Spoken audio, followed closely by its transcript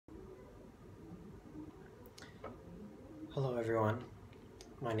Hello everyone,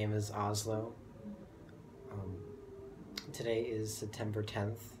 my name is Oslo. Um, Today is September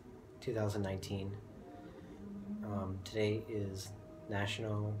 10th, 2019. Today is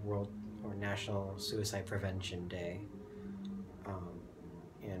National Suicide Prevention Day.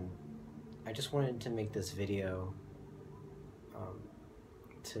 And I just wanted to make this video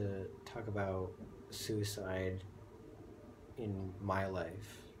to talk about suicide in my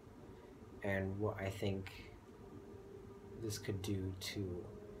life and what I think this could do to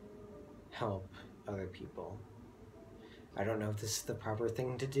help other people. I don't know if this is the proper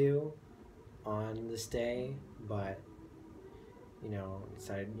thing to do on this day, but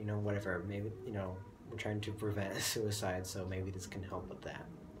decided, whatever, maybe, we're trying to prevent suicide, so maybe this can help with that.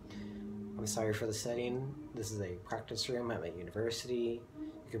 I'm sorry for the setting. This is a practice room at my university.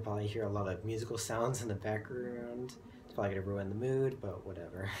 You could probably hear a lot of musical sounds in the background. It's probably gonna ruin the mood, but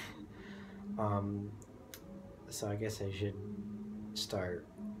whatever. So I guess I should start.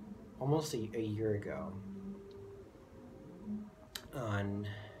 Almost a year ago, on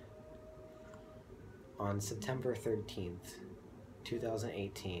September 13th,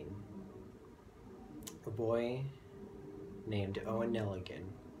 2018, a boy named Owen Nelligan,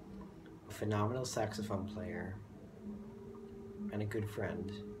 a phenomenal saxophone player and a good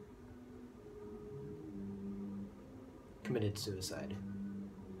friend, committed suicide.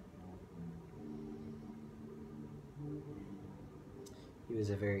 He was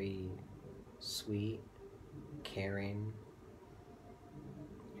a very sweet, caring,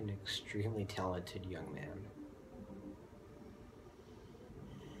 and extremely talented young man.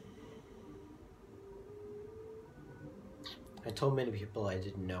 I told many people I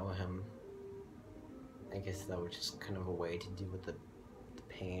didn't know him. I guess that was just kind of a way to deal with the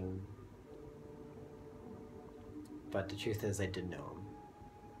pain. But the truth is, I did know him.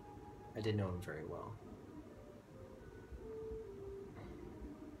 I did know him very well.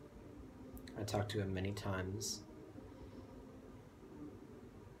 I talked to him many times.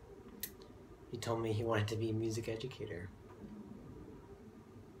 He told me he wanted to be a music educator.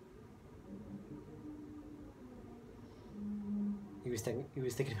 He was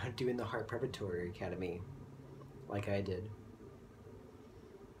thinking about doing the Heart Preparatory Academy, like I did.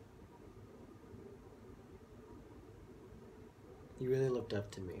 He really looked up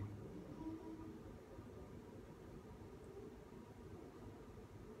to me.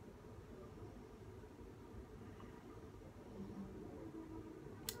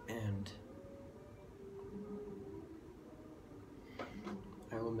 And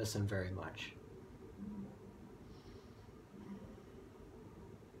I will miss him very much.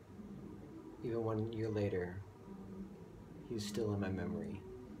 Even 1 year later, he's still in my memory.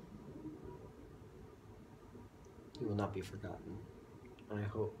 He will not be forgotten. And I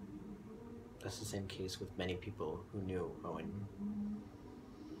hope that's the same case with many people who knew Owen.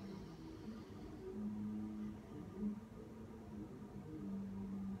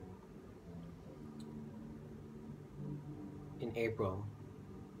 In April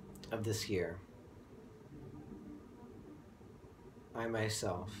of this year, I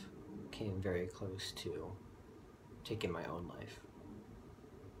myself came very close to taking my own life.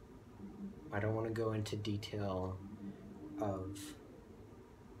 I don't want to go into detail of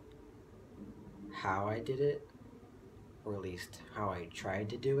how I did it, or at least how I tried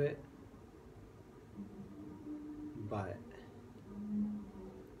to do it, but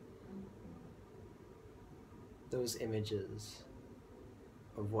those images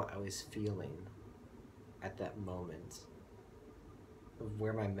of what I was feeling at that moment, of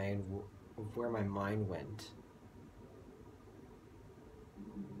where my mind went,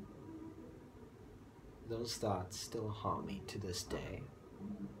 those thoughts still haunt me to this day.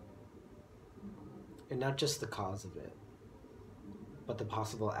 And not just the cause of it, but the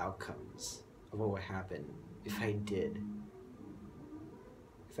possible outcomes of what would happen if I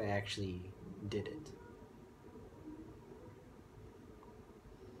actually did it.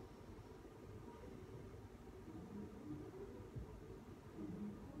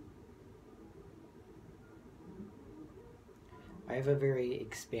 I have a very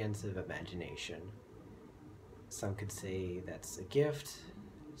expansive imagination. Some could say that's a gift,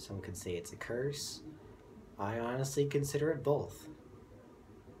 some could say it's a curse. I honestly consider it both.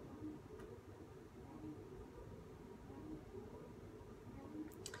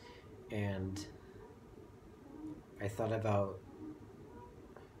 And I thought about,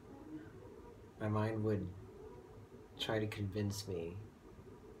 my mind would try to convince me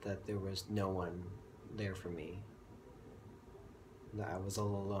that there was no one there for me, that I was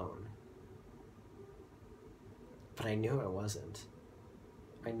all alone. But I knew I wasn't.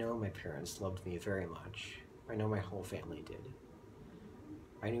 I know my parents loved me very much. I know my whole family did.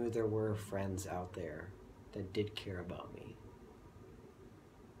 I knew there were friends out there that did care about me.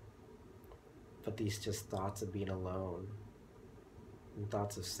 But these just thoughts of being alone and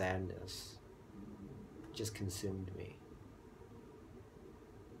thoughts of sadness just consumed me.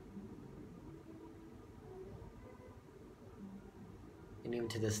 And even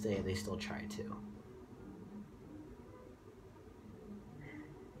to this day, they still try to.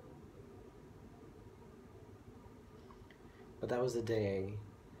 But that was the day.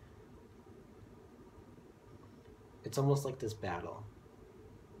 It's almost like this battle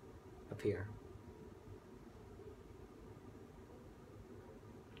up here.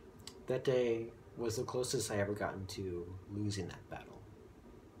 That day was the closest I ever gotten to losing that battle.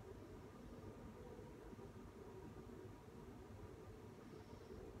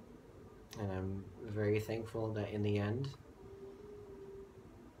 And I'm very thankful that in the end,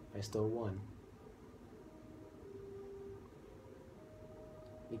 I still won.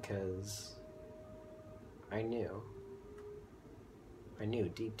 Because I knew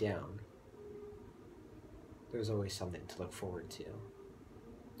deep down, there's always something to look forward to.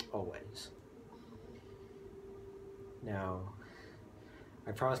 Always. Now,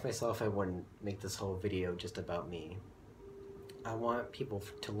 I promised myself I wouldn't make this whole video just about me. I want people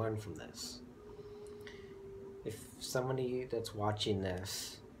to learn from this. If somebody that's watching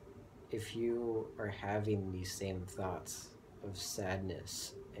this, if you are having these same thoughts of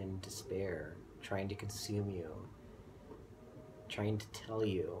sadness and despair trying to consume you, trying to tell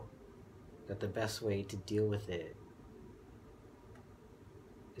you that the best way to deal with it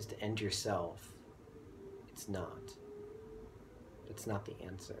is to end yourself, it's not. That's not the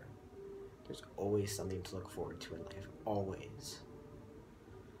answer. There's always something to look forward to in life. Always.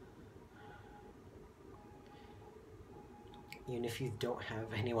 Even if you don't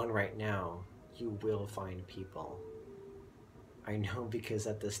have anyone right now, you will find people. I know, because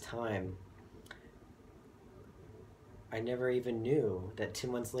at this time, I never even knew that 2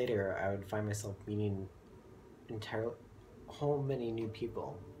 months later I would find myself meeting a whole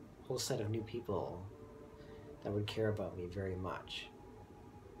set of new people that would care about me very much.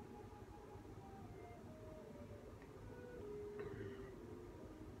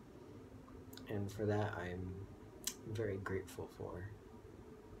 And for that, I'm very grateful for.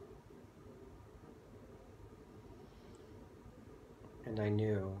 And I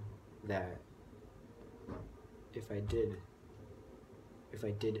knew that if I did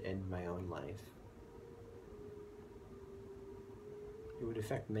end my own life, it would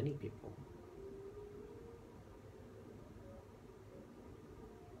affect many people.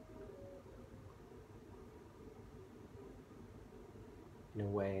 In a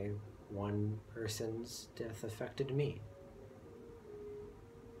way, one person's death affected me.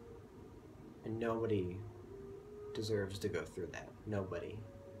 And nobody deserves to go through that. Nobody.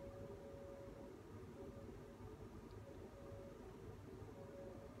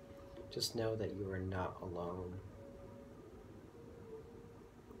 Just know that you are not alone.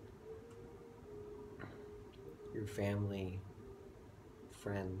 Your family,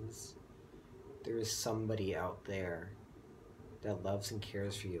 friends, there is somebody out there that loves and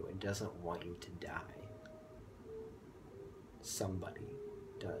cares for you and doesn't want you to die. Somebody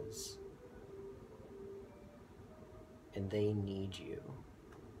does. And they need you,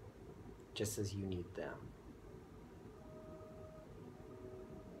 just as you need them.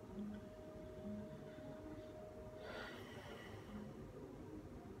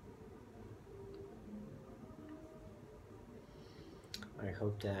 I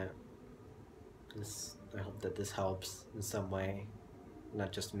hope that this helps in some way,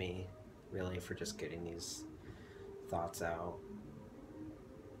 not just me, really, for just getting these thoughts out.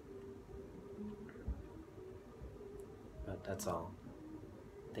 But that's all.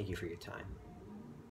 Thank you for your time.